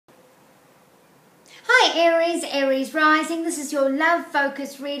Hi Aries, Aries Rising. This is your love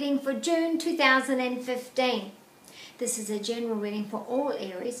focus reading for June 2015. This is a general reading for all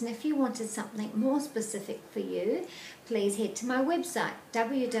Aries, and if you wanted something more specific for you, please head to my website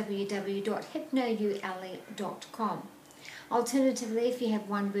www.hypnoyouellie.com. Alternatively, if you have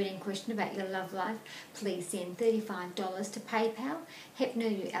one burning question about your love life, please send $35 to PayPal,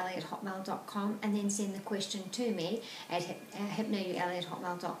 hypnoyouellie@hotmail.com, and then send the question to me at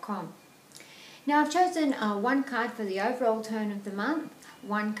hypnoyouellie@hotmail.com. Now I've chosen one card for the overall tone of the month,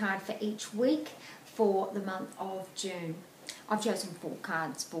 one card for each week for the month of June. I've chosen 4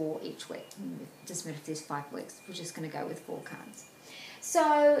 cards for each week. Doesn't matter if there's 5 weeks, we're just going to go with 4 cards.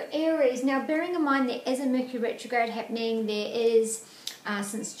 So Aries, now bearing in mind there is a Mercury retrograde happening, there is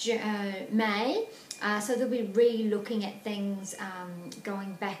since May, so they'll be re-looking at things,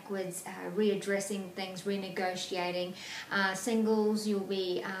 going backwards, readdressing things, renegotiating. Singles, you'll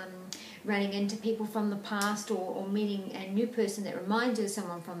be running into people from the past or meeting a new person that reminds you of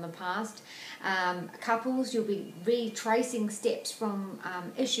someone from the past. Couples, you'll be retracing steps from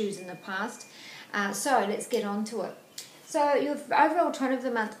issues in the past. So let's get on to it. So your overall tone of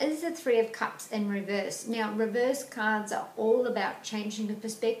the month is the 3 of Cups in reverse. Now reverse cards are all about changing the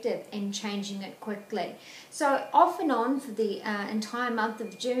perspective and changing it quickly. So off and on for the entire month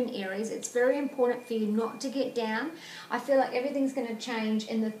of June, Aries, it's very important for you not to get down. I feel like everything's going to change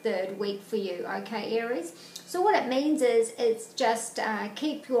in the 3rd week for you, okay Aries? So what it means is it's just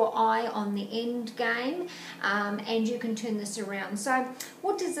keep your eye on the end game, and you can turn this around. So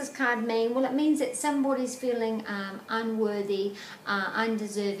what does this card mean? Well, it means that somebody's feeling unworthy,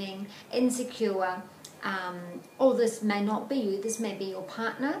 undeserving, insecure, or this may not be you, this may be your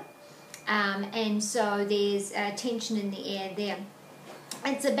partner, and so there's tension in the air there.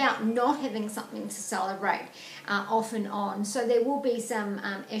 It's about not having something to celebrate off and on. So there will be some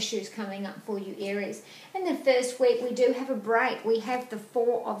issues coming up for you, Aries. In the 1st week, we do have a break. We have the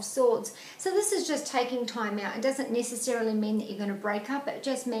 4 of Swords. So this is just taking time out. It doesn't necessarily mean that you're going to break up. It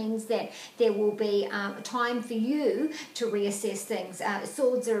just means that there will be time for you to reassess things.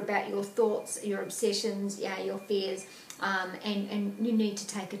 Swords are about your thoughts, your obsessions, your fears. And you need to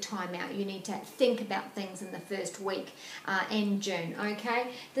take a time out. You need to think about things in the 1st week in June, okay?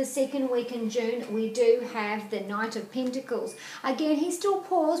 The 2nd week in June, we do have the Knight of Pentacles. Again, he's still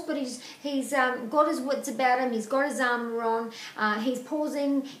paused, but he's got his wits about him. He's got his armor on. He's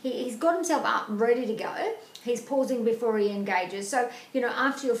pausing. He's got himself up, ready to go. He's pausing before he engages. So,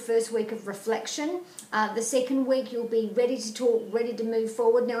 after your 1st week of reflection, the 2nd week you'll be ready to talk, ready to move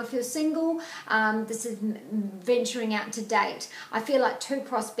forward. Now, if you're single, this is venturing out to date. I feel like 2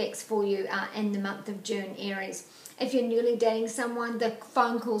 prospects for you in the month of June, Aries. If you're newly dating someone, the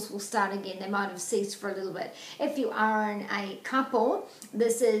phone calls will start again. They might have ceased for a little bit. If you are in a couple,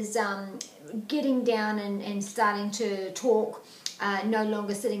 this is getting down and starting to talk, no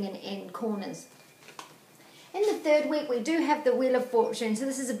longer sitting in corners. In the 3rd week, we do have the Wheel of Fortune. So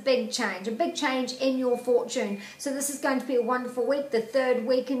this is a big change in your fortune. So this is going to be a wonderful week, the 3rd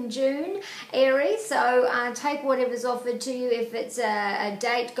week in June, Aries. So take whatever's offered to you. If it's a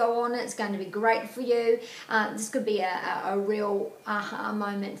date, go on it. It's going to be great for you. This could be a real aha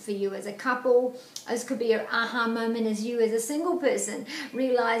moment for you as a couple. This could be an aha moment as you as a single person,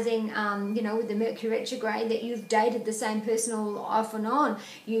 realizing, with the Mercury retrograde, that you've dated the same person all off and on.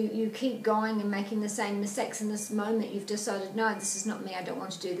 You keep going and making the same mistakes. In this moment you've decided, no, this is not me, I don't want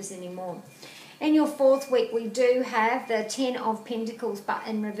to do this anymore. In your 4th week, we do have the 10 of Pentacles, but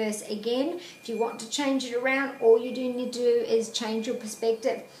in reverse again. If you want to change it around, all you do need to do is change your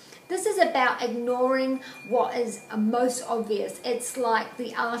perspective. This is about ignoring what is most obvious. It's like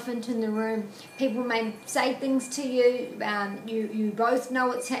the elephant in the room. People may say things to you, you both know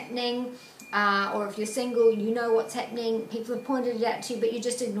what's happening, or if you're single, you know what's happening. People have pointed it out to you, but you're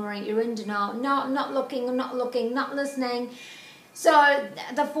just ignoring it. You're in denial. No, I'm not looking, not listening. So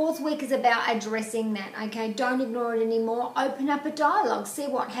the 4th week is about addressing that, okay? Don't ignore it anymore. Open up a dialogue. See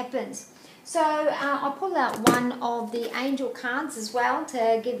what happens. So I'll pull out one of the angel cards as well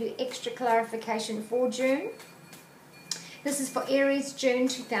to give you extra clarification for June. This is for Aries, June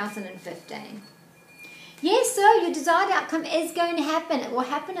 2015. Yes, so your desired outcome is going to happen. It will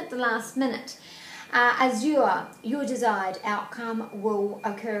happen at the last minute. Azure, your desired outcome will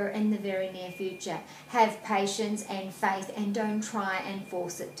occur in the very near future. Have patience and faith, and don't try and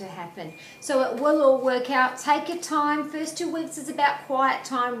force it to happen. So it will all work out. Take your time. First 2 weeks is about quiet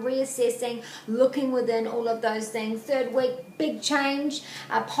time, reassessing, looking within, all of those things. 3rd week, big change,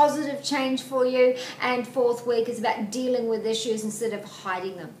 a positive change for you. And 4th week is about dealing with issues instead of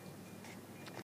hiding them.